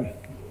of heaven.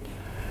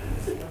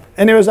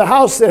 And there was a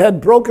house that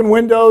had broken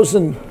windows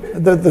and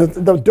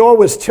the door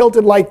was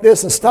tilted like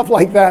this and stuff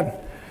like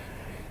that.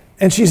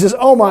 And she says,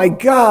 oh my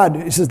God.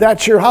 He says,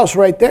 that's your house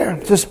right there.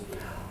 She says,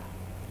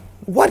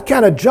 what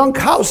kind of junk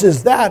house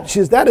is that? She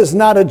says, that is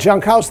not a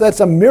junk house. That's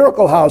a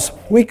miracle house.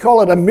 We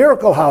call it a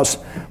miracle house.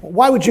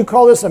 Why would you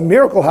call this a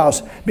miracle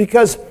house?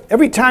 Because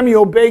every time you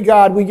obey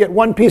God, we get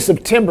one piece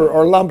of timber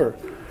or lumber.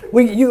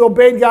 You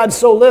obeyed God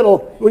so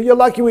little, well, you're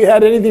lucky we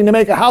had anything to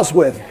make a house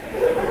with.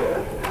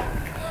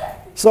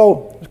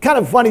 So, kind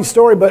of a funny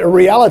story, but a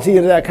reality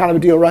of that kind of a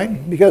deal,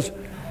 right? Because,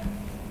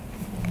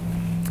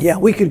 yeah,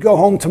 we could go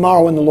home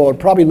tomorrow in the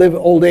Lord, probably live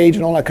old age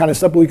and all that kind of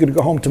stuff, but we could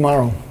go home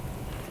tomorrow.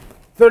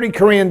 30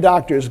 Korean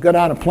doctors got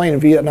on a plane in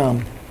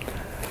Vietnam.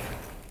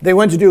 They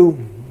went to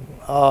do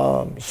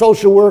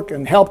social work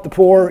and help the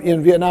poor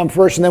in Vietnam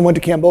first, and then went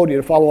to Cambodia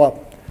to follow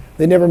up.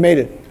 They never made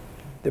it.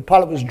 The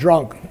pilot was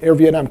drunk. Air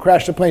Vietnam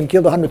crashed the plane,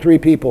 killed 103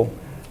 people.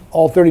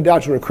 All 30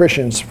 doctors were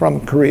Christians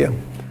from Korea.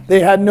 They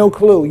had no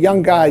clue.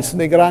 Young guys,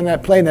 they got on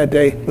that plane that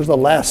day. It was the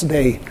last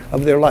day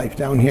of their life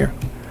down here.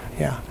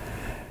 Yeah.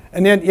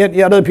 And then yet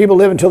other people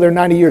live until they're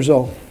 90 years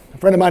old. A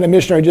friend of mine, a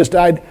missionary, just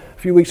died a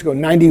few weeks ago,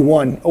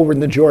 91, over in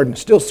the Jordan.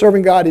 Still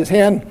serving God, his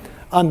hand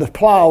on the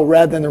plow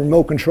rather than the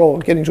remote control,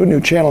 getting to a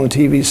new channel on the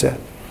TV set.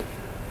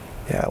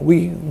 Yeah,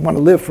 we want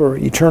to live for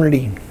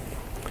eternity.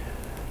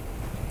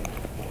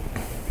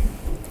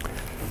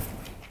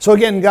 So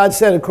again, God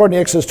said, according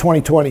to Exodus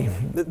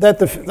 20:20,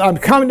 that I'm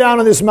coming down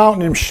on this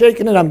mountain and I'm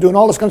shaking it, I'm doing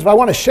all this kind of stuff. I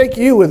want to shake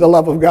you with the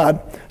love of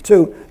God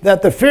too,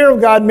 that the fear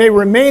of God may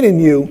remain in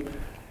you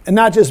and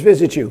not just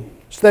visit you,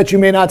 so that you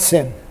may not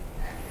sin.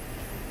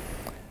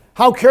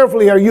 How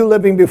carefully are you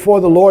living before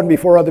the Lord and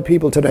before other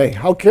people today?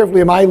 How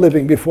carefully am I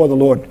living before the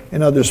Lord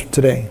and others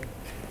today?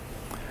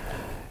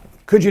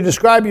 Could you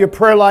describe your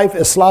prayer life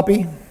as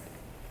sloppy?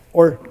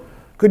 Or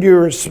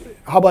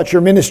how about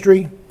your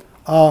ministry?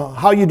 How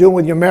are you doing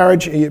with your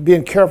marriage? Are you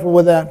being careful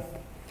with that?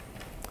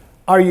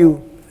 Are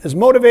you as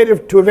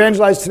motivated to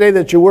evangelize today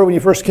that you were when you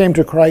first came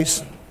to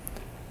Christ?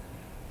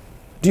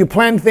 Do you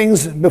plan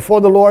things before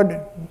the Lord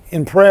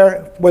in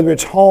prayer, whether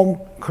it's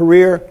home,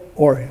 career,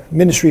 or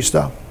ministry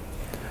stuff?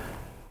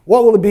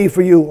 What will it be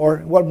for you, or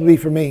what will it be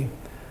for me?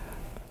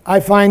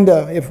 I find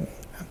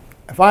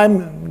if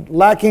I'm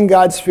lacking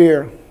God's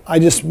fear, I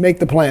just make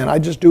the plan. I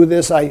just do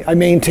this. I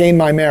maintain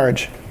my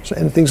marriage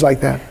and things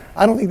like that.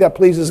 I don't think that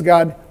pleases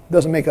God.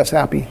 Doesn't make us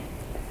happy.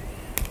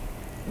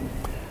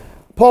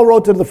 Paul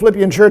wrote to the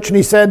Philippian church and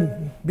he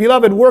said,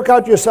 beloved, work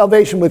out your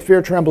salvation with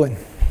fear, trembling.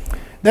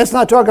 That's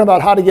not talking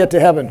about how to get to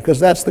heaven, because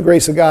that's the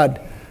grace of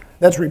God.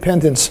 That's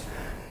repentance.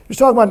 He's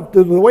talking about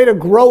the way to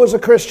grow as a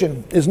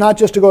Christian is not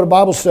just to go to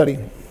Bible study,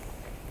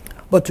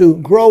 but to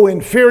grow in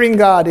fearing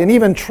God and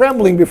even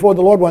trembling before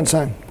the Lord one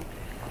time.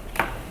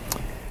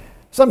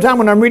 Sometime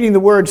when I'm reading the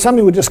Word,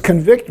 something would just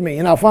convict me,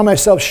 and I'll find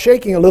myself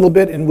shaking a little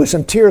bit and with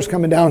some tears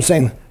coming down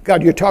saying,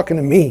 God, you're talking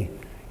to me.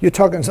 You're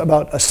talking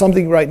about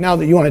something right now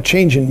that you want to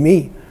change in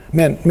me.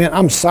 Man,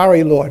 I'm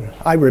sorry, Lord.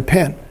 I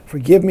repent.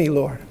 Forgive me,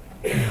 Lord.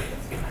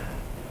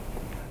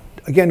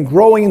 Again,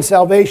 growing in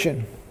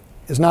salvation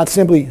is not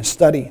simply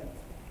study.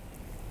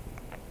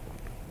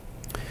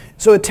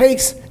 So it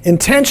takes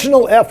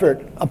intentional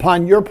effort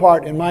upon your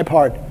part and my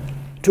part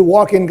to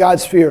walk in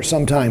God's fear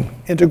sometime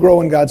and to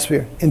grow in God's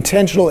fear.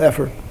 Intentional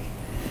effort.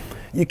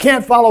 You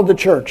can't follow the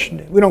church.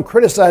 We don't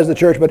criticize the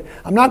church, but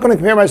I'm not going to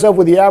compare myself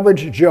with the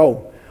average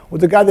Joe,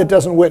 with the guy that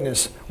doesn't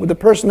witness, with the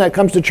person that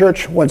comes to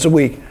church once a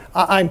week.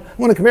 I'm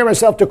going to compare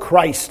myself to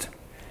Christ.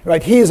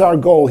 Right? He's our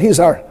goal. He's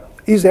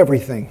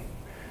everything.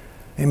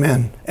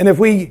 Amen. And if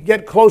we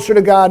get closer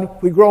to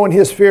God, we grow in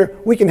His fear,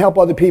 we can help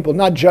other people,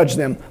 not judge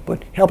them,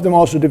 but help them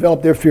also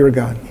develop their fear of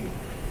God.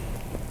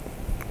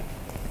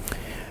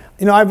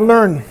 You know, I've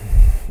learned,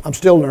 I'm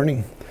still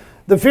learning,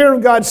 the fear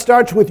of God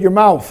starts with your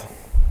mouth.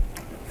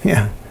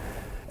 Yeah.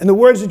 And the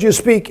words that you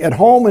speak at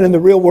home and in the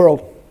real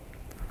world.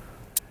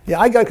 Yeah,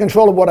 I got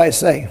control of what I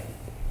say.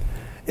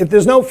 If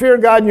there's no fear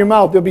of God in your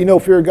mouth, there'll be no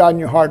fear of God in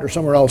your heart or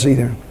somewhere else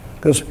either.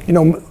 Because, you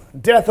know,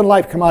 death and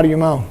life come out of your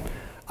mouth.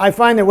 I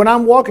find that when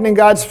I'm walking in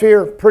God's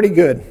fear, pretty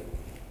good,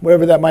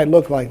 whatever that might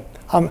look like.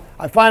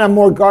 I find I'm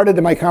more guarded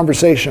in my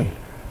conversation.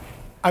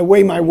 I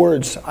weigh my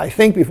words. I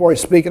think before I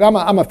speak. And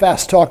I'm a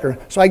fast talker,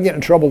 so I get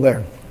in trouble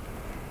there.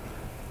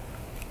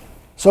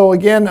 So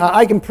again,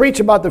 I can preach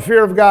about the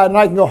fear of God, and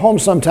I can go home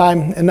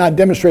sometime and not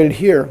demonstrate it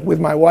here with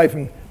my wife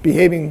and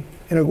behaving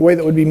in a way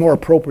that would be more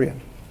appropriate.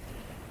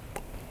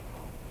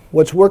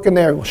 What's working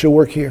there should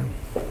work here.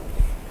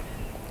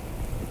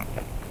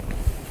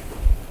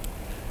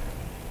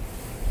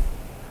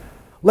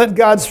 Let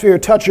God's fear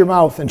touch your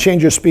mouth and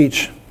change your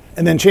speech,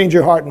 and then change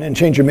your heart and then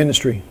change your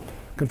ministry.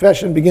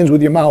 Confession begins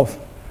with your mouth,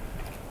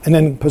 and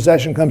then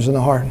possession comes in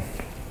the heart.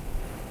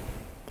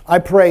 I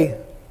pray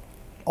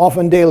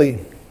often daily,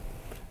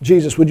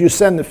 Jesus, would you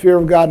send the fear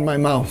of God in my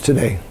mouth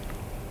today?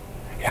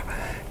 Yeah.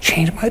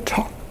 Change my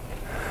talk.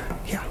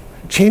 Yeah.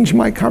 Change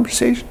my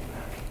conversation.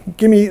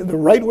 Give me the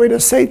right way to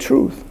say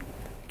truth.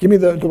 Give me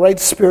the right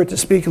spirit to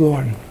speak,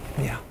 Lord.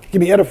 Yeah.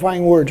 Give me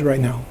edifying words right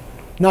now.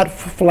 Not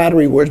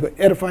flattery words, but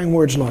edifying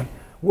words, Lord.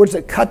 Words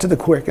that cut to the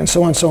quick, and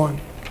so on, so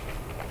on.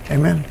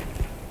 Amen.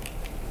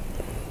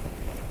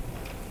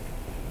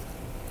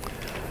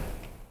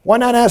 Why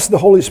not ask the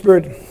Holy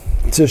Spirit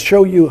to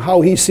show you how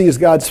He sees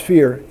God's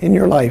fear in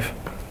your life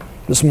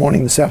this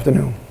morning, this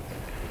afternoon?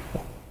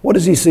 What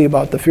does He see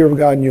about the fear of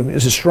God in you?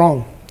 Is it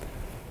strong?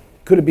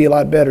 Could it be a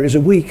lot better? Is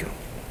it weak?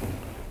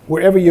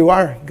 Wherever you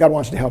are, God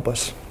wants to help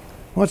us. He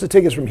wants to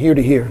take us from here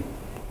to here,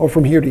 or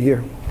from here to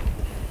here.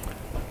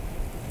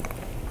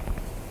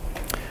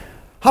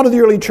 How did the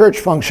early church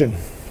function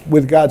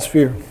with God's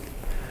fear?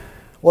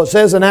 Well, it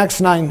says in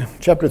Acts 9,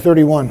 chapter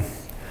 31,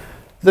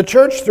 the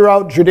church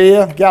throughout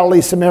Judea,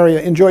 Galilee,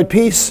 Samaria enjoyed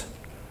peace,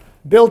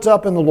 built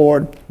up in the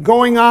Lord,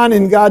 going on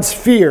in God's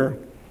fear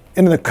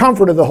and in the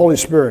comfort of the Holy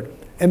Spirit,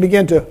 and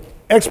began to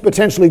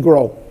exponentially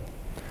grow.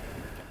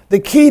 The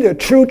key to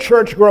true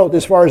church growth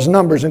as far as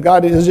numbers, and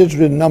God is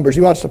interested in numbers,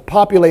 He wants to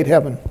populate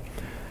heaven,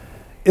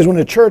 is when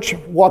the church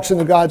walks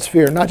into God's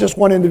fear, not just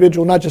one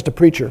individual, not just a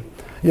preacher.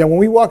 Yeah, when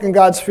we walk in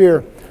God's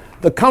fear,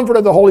 the comfort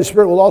of the Holy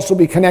Spirit will also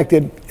be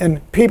connected,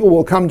 and people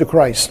will come to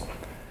Christ.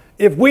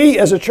 If we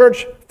as a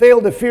church fail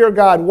to fear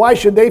God, why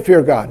should they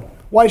fear God?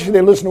 Why should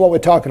they listen to what we're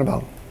talking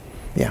about?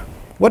 Yeah.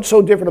 What's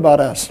so different about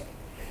us?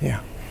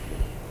 Yeah.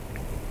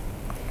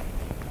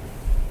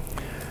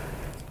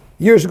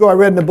 Years ago, I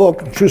read in a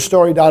book, a true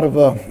story out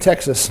of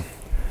Texas,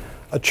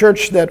 a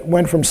church that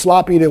went from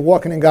sloppy to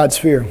walking in God's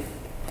fear.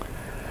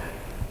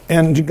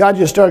 And God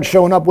just started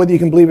showing up whether you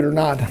can believe it or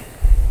not.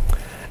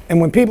 And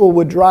when people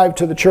would drive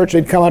to the church,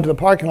 they'd come out to the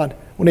parking lot.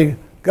 When they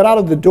got out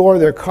of the door of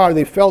their car,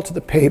 they fell to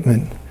the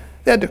pavement.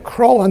 They had to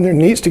crawl on their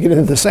knees to get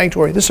into the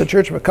sanctuary. This is a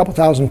church of a couple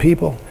thousand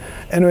people.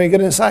 And when they got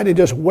inside, they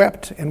just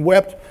wept,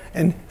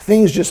 and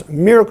things just,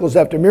 miracles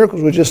after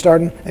miracles were just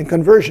starting, and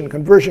conversion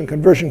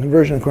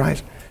in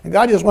Christ. And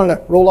God just wanted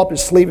to roll up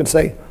His sleeve and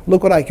say,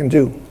 look what I can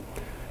do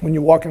when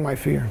you walk in my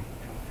fear.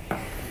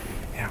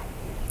 Yeah.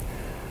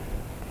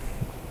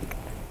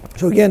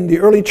 So again, the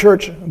early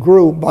church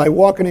grew by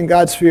walking in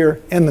God's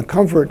fear and the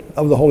comfort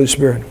of the Holy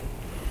Spirit.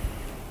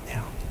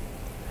 Yeah.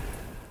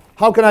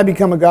 How can I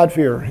become a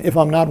God-fearer if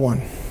I'm not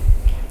one?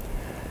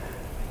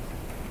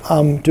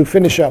 To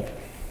finish up,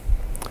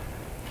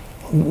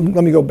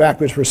 let me go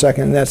backwards for a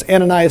second, and that's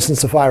Ananias and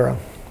Sapphira,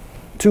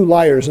 two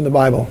liars in the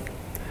Bible.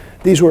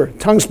 These were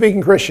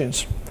tongue-speaking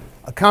Christians,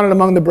 accounted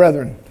among the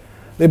brethren.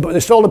 They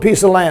stole a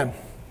piece of land.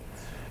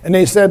 And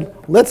they said,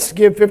 let's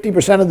give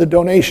 50% of the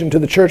donation to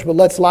the church, but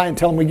let's lie and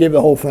tell them we gave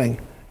the whole thing.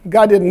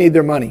 God didn't need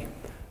their money.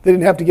 They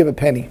didn't have to give a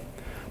penny.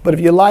 But if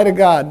you lie to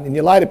God and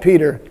you lie to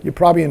Peter, you're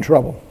probably in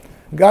trouble.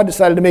 God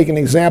decided to make an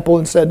example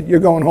and said, you're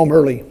going home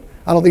early.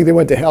 I don't think they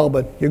went to hell,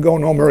 but you're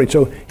going home early.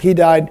 So he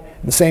died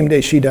the same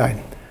day she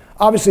died.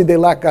 Obviously, they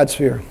lack God's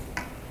fear.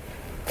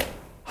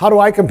 How do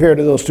I compare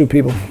to those two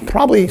people?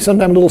 Probably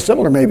sometimes a little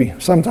similar, maybe.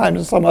 Sometimes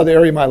in some other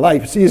area of my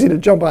life. It's easy to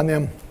jump on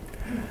them.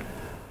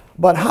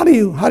 But how do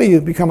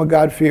you become a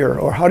God-fearer,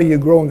 or how do you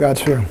grow in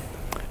God's fear?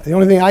 The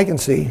only thing I can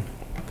see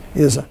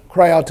is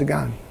cry out to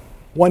God,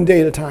 one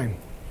day at a time,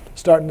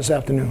 starting this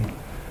afternoon.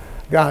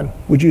 God,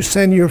 would you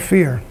send your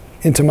fear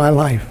into my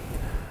life?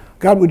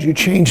 God, would you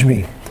change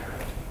me?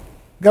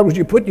 God, would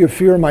you put your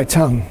fear in my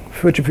tongue,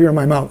 put your fear in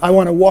my mouth? I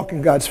want to walk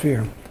in God's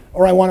fear,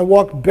 or I want to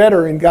walk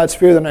better in God's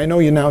fear than I know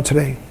you now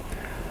today.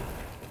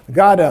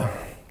 God,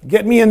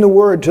 Get me in the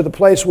Word to the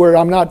place where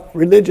I'm not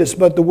religious,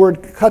 but the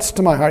Word cuts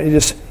to my heart.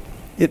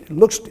 It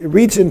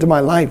reads into my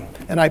life,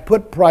 and I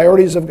put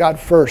priorities of God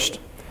first,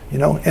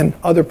 and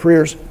other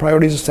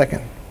priorities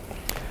second.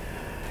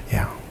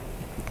 Yeah.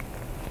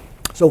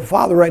 So,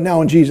 Father, right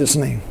now in Jesus'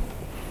 name,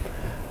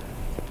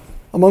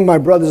 among my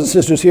brothers and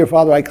sisters here,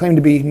 Father, I claim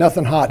to be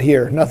nothing hot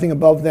here, nothing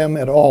above them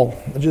at all,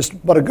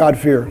 but a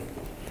God-fear.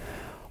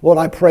 Lord,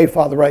 I pray,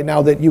 Father, right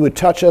now that you would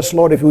touch us,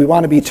 Lord, if we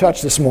want to be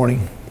touched this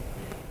morning.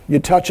 You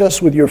touch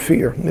us with your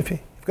fear. If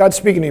God's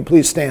speaking to you,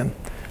 please stand.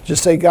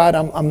 Just say, God,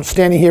 I'm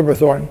standing here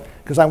before him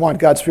because I want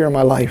God's fear in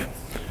my life.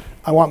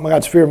 I want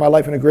God's fear in my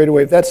life in a greater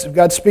way. If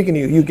God's speaking to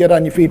you, you get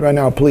on your feet right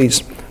now,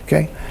 please.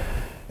 Okay?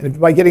 And if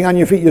by getting on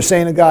your feet, you're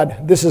saying to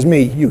God, this is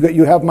me.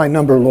 You have my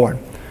number, Lord.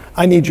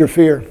 I need your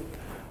fear,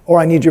 or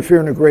I need your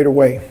fear in a greater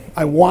way.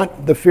 I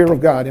want the fear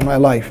of God in my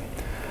life.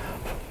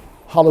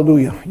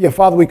 Hallelujah. Yeah,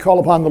 Father, we call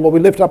upon the Lord.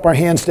 We lift up our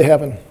hands to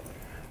heaven.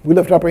 We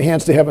lift up our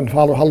hands to heaven,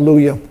 Father.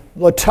 Hallelujah.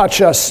 Lord,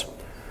 touch us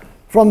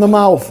from the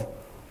mouth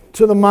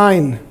to the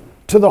mind,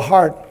 to the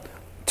heart,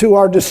 to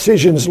our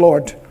decisions,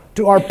 Lord,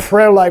 to our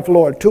prayer life,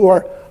 Lord, to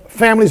our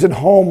families at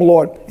home,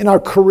 Lord, in our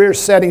career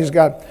settings,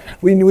 God.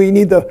 We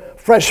need the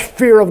fresh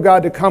fear of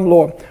God to come,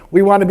 Lord.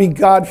 We want to be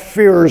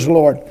God-fearers,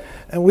 Lord.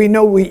 And we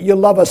know you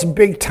love us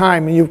big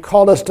time, and you've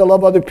called us to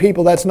love other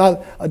people. That's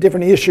not a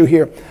different issue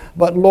here.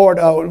 But, Lord,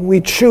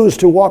 we choose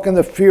to walk in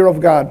the fear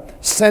of God.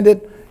 Send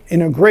it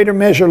in a greater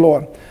measure,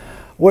 Lord.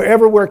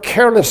 Wherever we're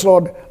careless,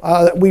 Lord,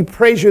 we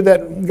praise you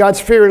that God's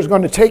fear is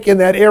going to take in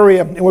that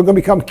area, and we're going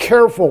to become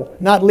careful,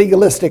 not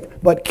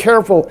legalistic, but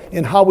careful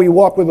in how we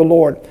walk with the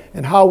Lord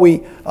and how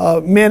we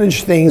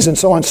manage things and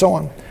so on and so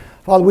on.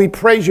 Father, we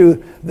praise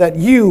you that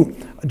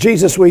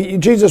Jesus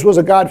was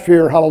a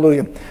God-fearer,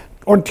 hallelujah.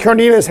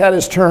 Cornelius had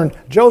his turn.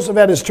 Joseph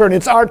had his turn.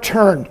 It's our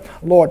turn,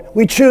 Lord.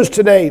 We choose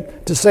today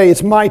to say,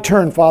 it's my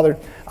turn, Father.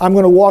 I'm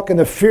going to walk in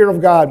the fear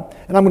of God,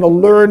 and I'm going to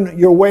learn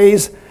your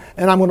ways,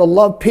 and I'm going to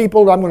love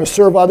people. I'm going to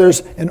serve others,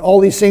 and all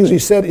these things we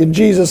said in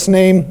Jesus'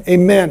 name,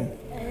 amen.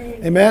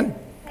 Amen?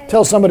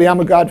 Tell somebody,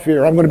 I'm a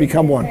God-fearer. I'm going to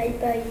become one.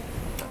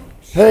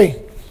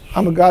 Hey,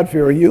 I'm a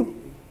God-fearer. Are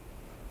you?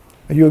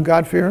 Are you a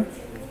God-fearer?